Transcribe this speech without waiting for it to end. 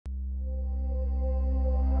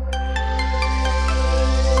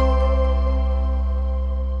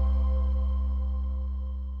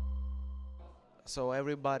So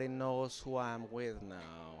everybody knows who I'm with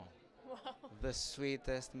now. Wow. The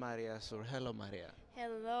sweetest Maria Sur. Hello, Maria.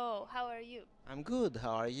 Hello, how are you? I'm good.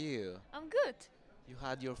 How are you? I'm good. You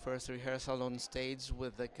had your first rehearsal on stage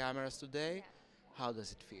with the cameras today. How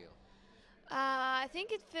does it feel? I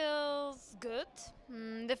think it feels good.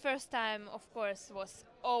 The first time, of course, was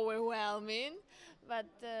overwhelming,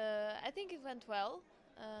 but I think it went well.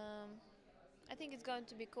 Um, I think it's going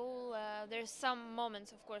to be cool. There's some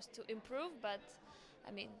moments, of course, to improve, but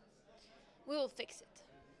I mean, we will fix it.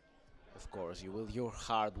 Of course, you will. You're Yeah,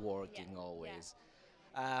 hardworking yeah, always.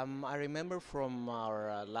 I remember from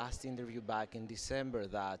our last interview back in December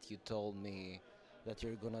that you told me that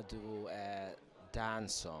you're gonna do a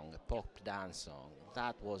dance song, a yeah, pop dance song.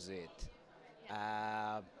 That was it. yeah.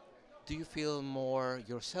 Uh, do you feel more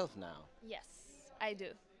yourself now? Yes, I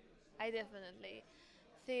do. I definitely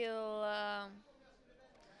feel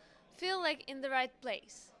feel like in the right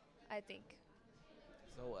place. I think.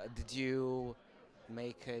 So, did you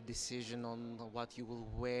make a decision on what you will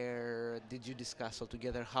wear? Did you discuss all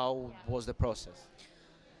together? How was the process?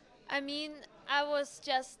 I mean, I was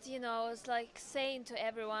just, I was like saying to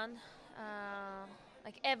everyone, uh,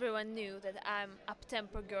 like everyone knew that I'm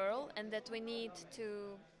up-tempo girl and that we need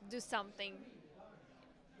to do something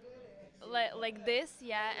like this,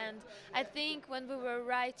 yeah. And I think when we were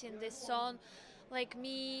writing this song, like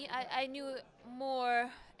me, I knew more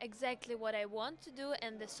exactly what I want to do,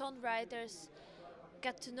 and the songwriters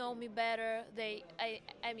got to know me better.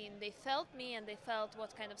 I mean, they felt me and they felt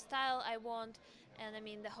what kind of style I want, and I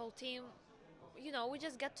mean, the whole team, we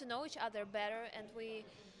just got to know each other better, and we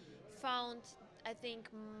found, I think,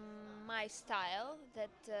 my style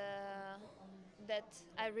that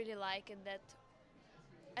I really like, and that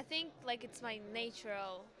I think like it's my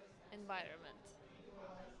natural environment.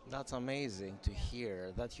 That's amazing to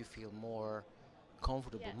hear that you feel more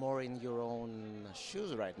comfortable, Yes. more in your own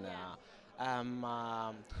shoes right Yeah.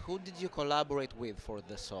 now. Who did you collaborate with for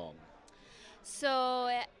the song? So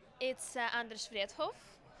it's Anders Wredhoff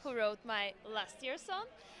who wrote my last year's song,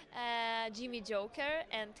 Jimmy Joker,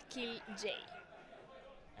 and Kill J.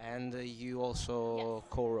 And you Yes. also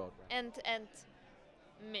co-wrote, right? And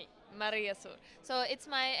me, Maria Sur. So it's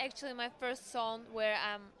actually my first song where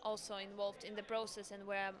I'm also involved in the process and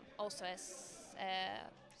where I'm also as a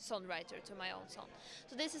songwriter to my own song.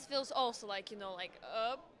 So feels also like like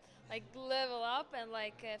up, like level up, and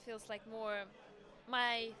like feels like more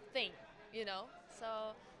my thing, you know.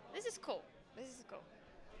 So this is cool. This is cool.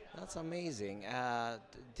 That's amazing.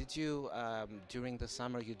 Did you during the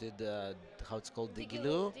summer you did how it's called Digilu,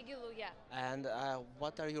 Digilu? Digilu, yeah. And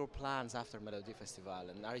what are your plans after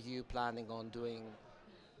Melodifestivalen? Are you planning on doing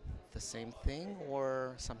the same thing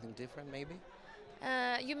or something different, maybe?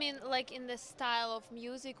 You mean like in the style of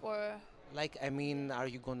music or? Like, I mean, are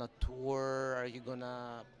you gonna tour? Are you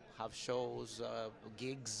gonna have shows,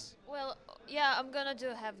 gigs? Well, yeah, I'm gonna do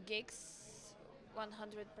have gigs,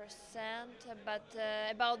 100%. But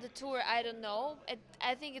about the tour, I don't know.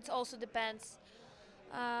 I think it also depends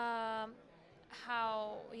um,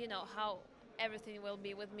 how everything will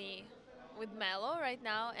be with me, with Mello right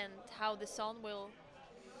now, and how the song will,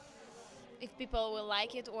 if people will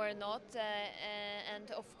like it or not,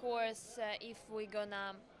 and of course, if we're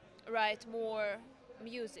gonna write more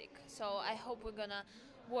music. So I hope we're gonna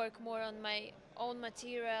work more on my own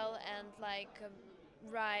material and like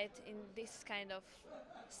write in this kind of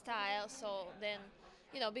style. So then,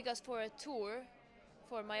 because for a tour,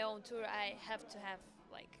 for my own tour, I have to have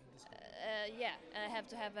like, yeah, I have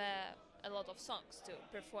to have a lot of songs to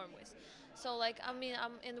perform with. So like, I mean,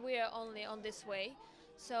 and we are only on this way.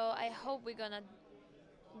 So I hope we're gonna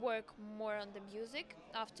work more on the music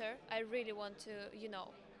after. I really want to,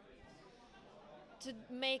 to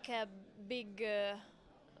make a big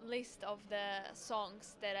list of the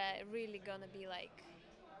songs that are really gonna be like,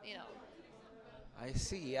 you know. I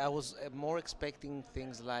see. I was more expecting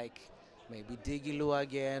things like maybe Digilu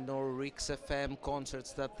again or Rix FM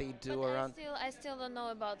concerts that they But do around. I still don't know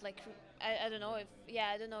about like I don't know if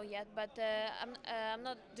I don't know yet. But I'm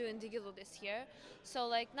not doing Digital this year. So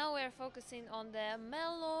like now we're focusing on the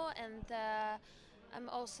mellow, and I'm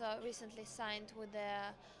also recently signed with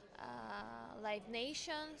the Live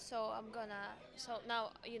Nation. So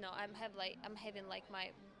now I'm having like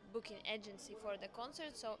my booking agency for the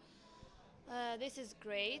concert. So this is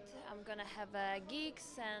great. I'm gonna have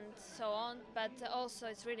gigs and so on, but also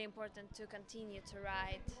it's really important to continue to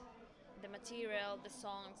write the material, the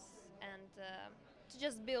songs, and to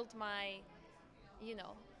just build my, you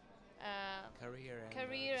know, Career and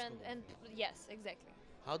career and discography. yes, exactly.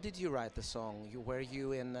 How did you write the song? Were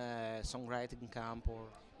you in a songwriting camp or?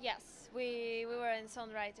 Yes, we were in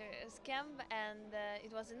songwriters camp, and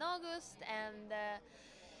it was in August, and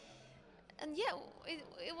yeah,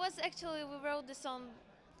 it was actually we wrote the song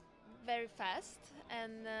very fast,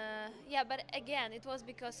 and yeah, but again, it was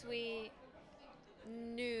because we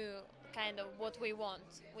knew kind of what we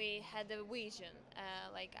want. We had a vision.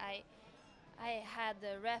 Like I had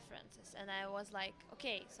the references, and I was like,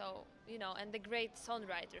 okay, so and the great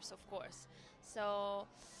songwriters, of course. So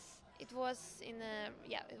it was in a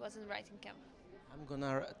yeah, it was in writing camp. I'm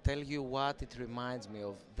gonna tell you what it reminds me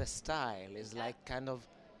of. The style is Yeah. like kind of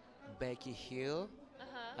Becky Hill. Uh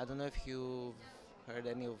huh. I don't know if you've heard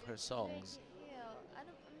any of her songs. Becky Hill. I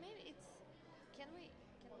don't. Maybe it's. Can we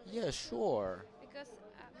Yeah, listen to it? sure. Because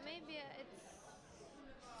maybe it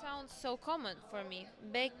sounds so common for me.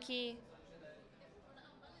 Becky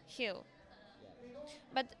Hill.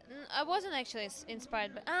 But I wasn't actually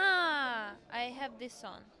inspired by. I have this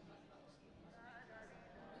song.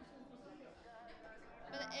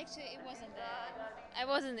 But actually, it wasn't. I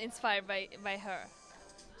wasn't inspired by her.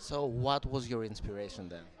 So, what was your inspiration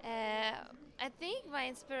then? I think my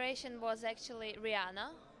inspiration was actually Rihanna.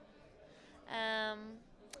 Um,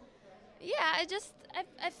 yeah,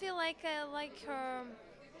 I feel like I like her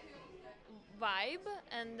vibe,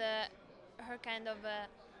 and her kind of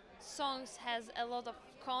songs has a lot of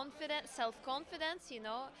confidence, self-confidence,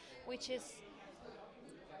 which is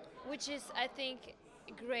I think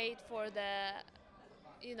great for the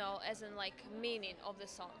as in like meaning of the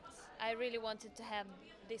songs. I really wanted to have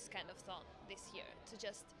this kind of song this year to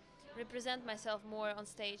just represent myself more on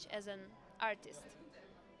stage as an artist.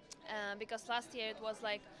 Because last year it was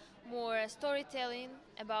like more storytelling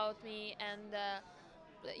about me, and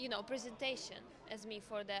presentation as me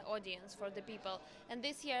for the audience, for the people. And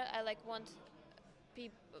this year I like want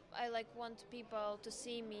people to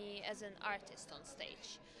see me as an artist on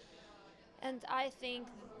stage. And I think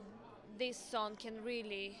this song can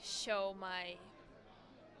really show my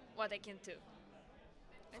what I can do as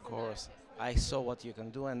Of an course, artist. I saw what you can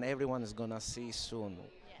do, and everyone is gonna see soon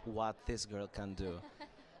Yeah. what this girl can do.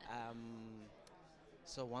 Um,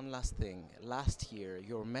 so, one last thing. Last year,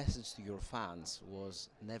 your message to your fans was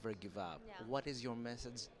never give up. Yeah. What is your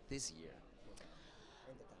message this year?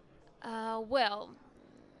 Well,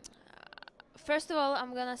 first of all,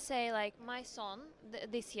 I'm gonna say like my song,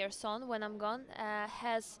 this year's song, "When I'm Gone,"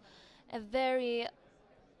 has a very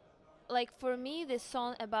like for me this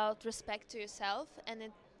song about respect to yourself, and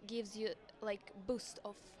it gives you like boost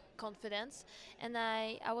of confidence. And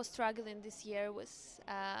I was struggling this year with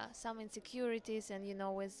some insecurities, and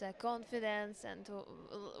with confidence, and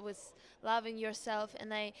with loving yourself,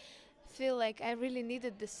 and I feel like I really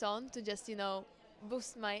needed this song to just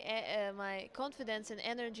boost my confidence and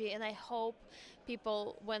energy. And I hope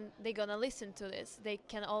people, when they're gonna listen to this, they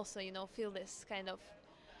can also feel this kind of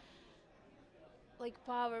like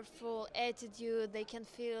powerful attitude. They can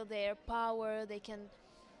feel their power. They can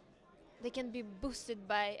be boosted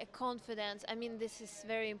by a confidence. I mean, this is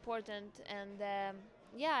very important. And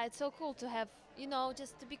yeah, it's so cool to have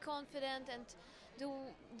just to be confident and do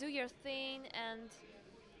do your thing. And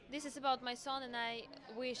this is about my son, and I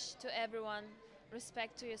wish to everyone,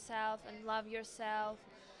 respect to yourself and love yourself.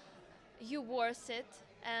 You worth it.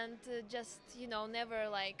 And just never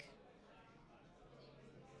like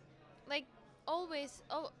always.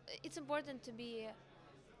 Oh, it's important to be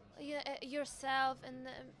yourself, and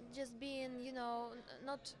just being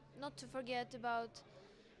not to forget about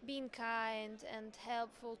being kind and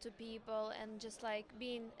helpful to people, and just like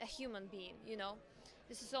being a human being.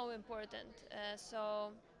 This is so important.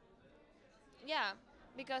 So yeah,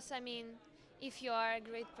 because I mean, if you are a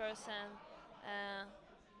great person, uh,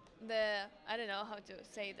 the I don't know how to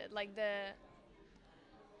say that, like the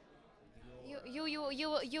you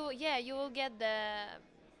will get the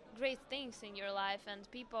great things in your life. And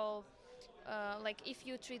people, like if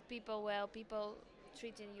you treat people well, people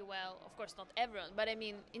treating you well. Of course, not everyone, but I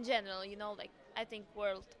mean in general, like I think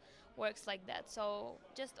world works like that. So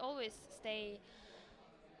just always stay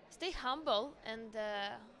humble and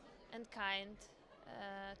kind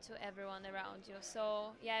to everyone around you.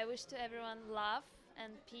 So yeah, I wish to everyone love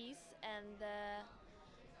and peace, and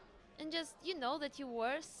just that you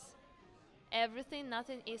worth everything.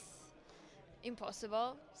 Nothing is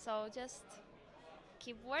impossible. So just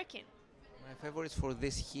keep working. My favorite for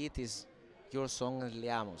this hit is your song and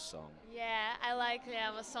Liamo's song. Yeah, I like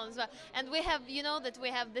Liama's songs, well. And we have, that we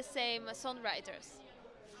have the same songwriters,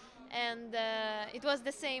 and it was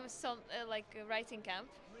the same song, writing camp.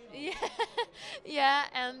 Yeah, yeah,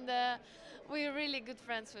 and we're really good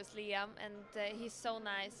friends with Liam, and he's so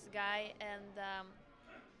nice guy, and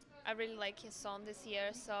I really like his song this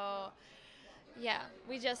year. So yeah,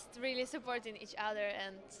 we just really supporting each other,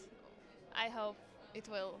 and I hope it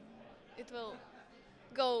will it will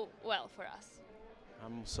go well for us.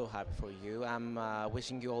 I'm so happy for you. I'm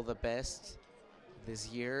wishing you all the best this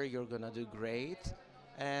year. You're gonna do great,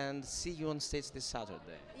 and see you on stage this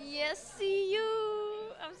Saturday. Yes, see you.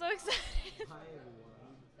 I'm so excited.